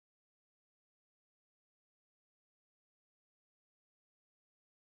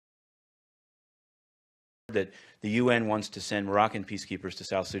that the UN wants to send Moroccan peacekeepers to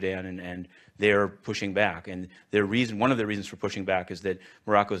South Sudan, and they're pushing back. And one of the reasons for pushing back is that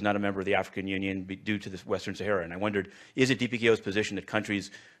Morocco is not a member of the African Union due to the Western Sahara. And I wondered, is it DPKO's position that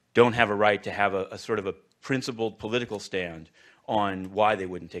countries don't have a right to have a sort of a principled political stand on why they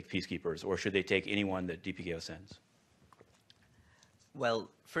wouldn't take peacekeepers, or should they take anyone that DPKO sends? Well,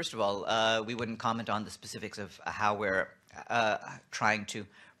 first of all, we wouldn't comment on the specifics of how we're trying to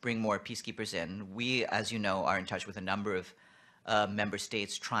bring more peacekeepers in. We, as you know, are in touch with a number of member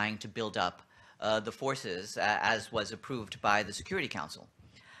states trying to build up the forces as was approved by the Security Council.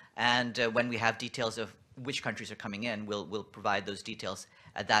 And when we have details of which countries are coming in, we'll provide those details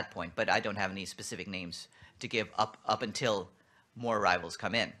at that point. But I don't have any specific names to give up until more arrivals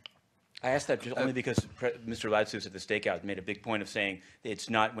come in. I asked that just only because Mr. Ladsus at the stakeout made a big point of saying it's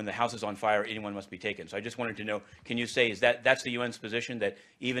not when the house is on fire, anyone must be taken. So I just wanted to know, can you say, that's the UN's position, that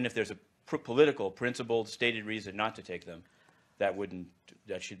even if there's a political, principled, stated reason not to take them, that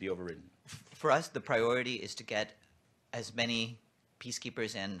should be overridden? For us, the priority is to get as many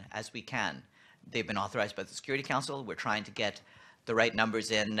peacekeepers in as we can. They've been authorized by the Security Council. We're trying to get the right numbers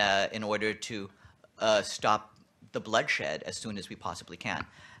in order to stop the bloodshed as soon as we possibly can.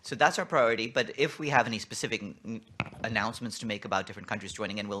 So that's our priority, but if we have any specific announcements to make about different countries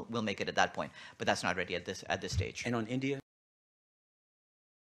joining in, we'll make it at that point. But that's not ready at this stage. And on India,